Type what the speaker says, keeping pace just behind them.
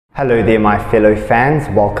Hello there my fellow fans,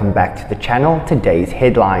 welcome back to the channel. Today's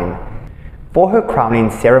headline. For her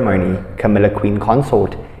crowning ceremony, Camilla Queen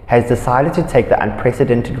Consort has decided to take the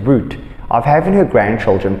unprecedented route of having her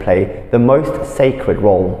grandchildren play the most sacred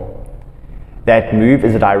role. That move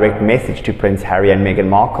is a direct message to Prince Harry and Meghan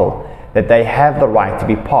Markle that they have the right to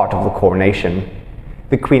be part of the coronation.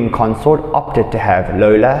 The Queen Consort opted to have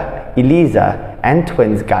Lola, Eliza, and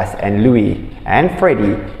twins Gus and Louis and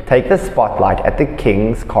Freddie take the spotlight at the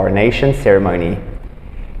King's coronation ceremony.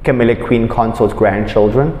 Camilla Queen Consort's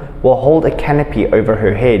grandchildren will hold a canopy over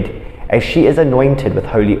her head as she is anointed with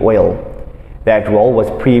holy oil. That role was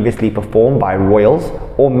previously performed by royals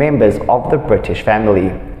or members of the British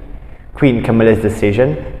family. Queen Camilla's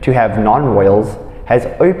decision to have non-royals has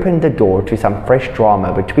opened the door to some fresh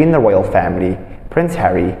drama between the royal family, Prince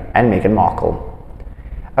Harry and Meghan Markle.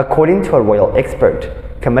 According to a royal expert,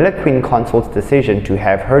 Camilla Queen Consort's decision to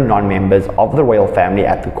have her non-members of the royal family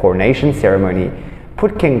at the coronation ceremony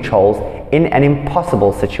put King Charles in an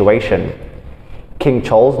impossible situation. King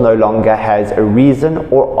Charles no longer has a reason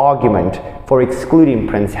or argument for excluding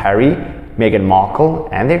Prince Harry, Meghan Markle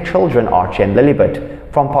and their children Archie and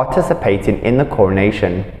Lilibet from participating in the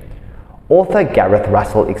coronation. Author Gareth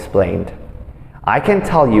Russell explained, "I can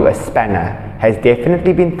tell you a spanner has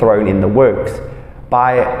definitely been thrown in the works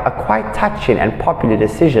by a quite touching and popular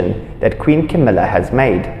decision that Queen Camilla has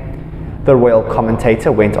made." The royal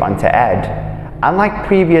commentator went on to add, "Unlike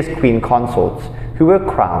previous queen consorts who were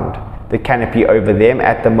crowned, the canopy over them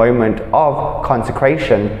at the moment of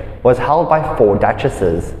consecration was held by 4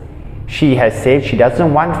 duchesses. She has said she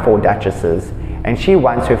doesn't want 4 duchesses, and she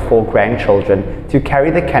wants her 4 grandchildren to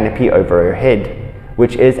carry the canopy over her head,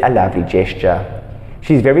 which is a lovely gesture.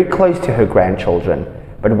 She's very close to her grandchildren,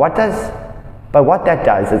 but what that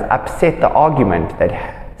does is upset the argument that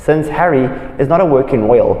since Harry is not a working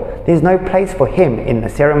royal, there's no place for him in the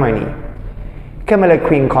ceremony." Camilla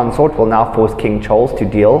Queen Consort will now force King Charles to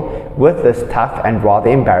deal with this tough and rather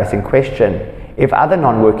embarrassing question. If other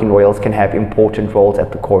non-working royals can have important roles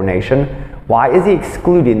at the coronation, why is he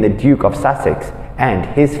excluding the Duke of Sussex and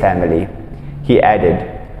his family? He added,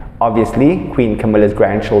 "Obviously, Queen Camilla's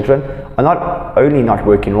grandchildren are not only not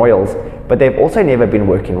working royals, but they've also never been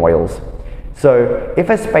working royals. So, if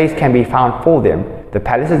a space can be found for them, the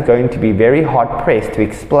palace is going to be very hard-pressed to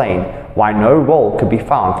explain why no role could be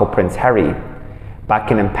found for Prince Harry."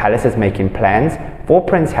 Buckingham Palace is making plans for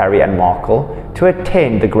Prince Harry and Markle to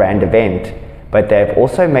attend the grand event, but they have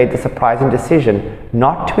also made the surprising decision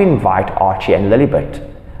not to invite Archie and Lilibet.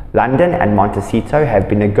 London and Montecito have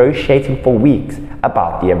been negotiating for weeks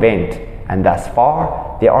about the event, and thus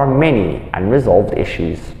far, there are many unresolved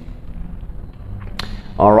issues.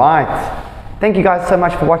 Alright, thank you guys so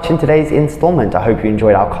much for watching today's installment. I hope you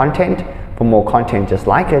enjoyed our content. For more content just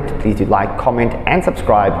like it, please do like, comment and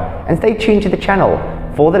subscribe, and stay tuned to the channel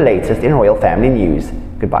for the latest in royal family news.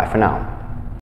 Goodbye for now.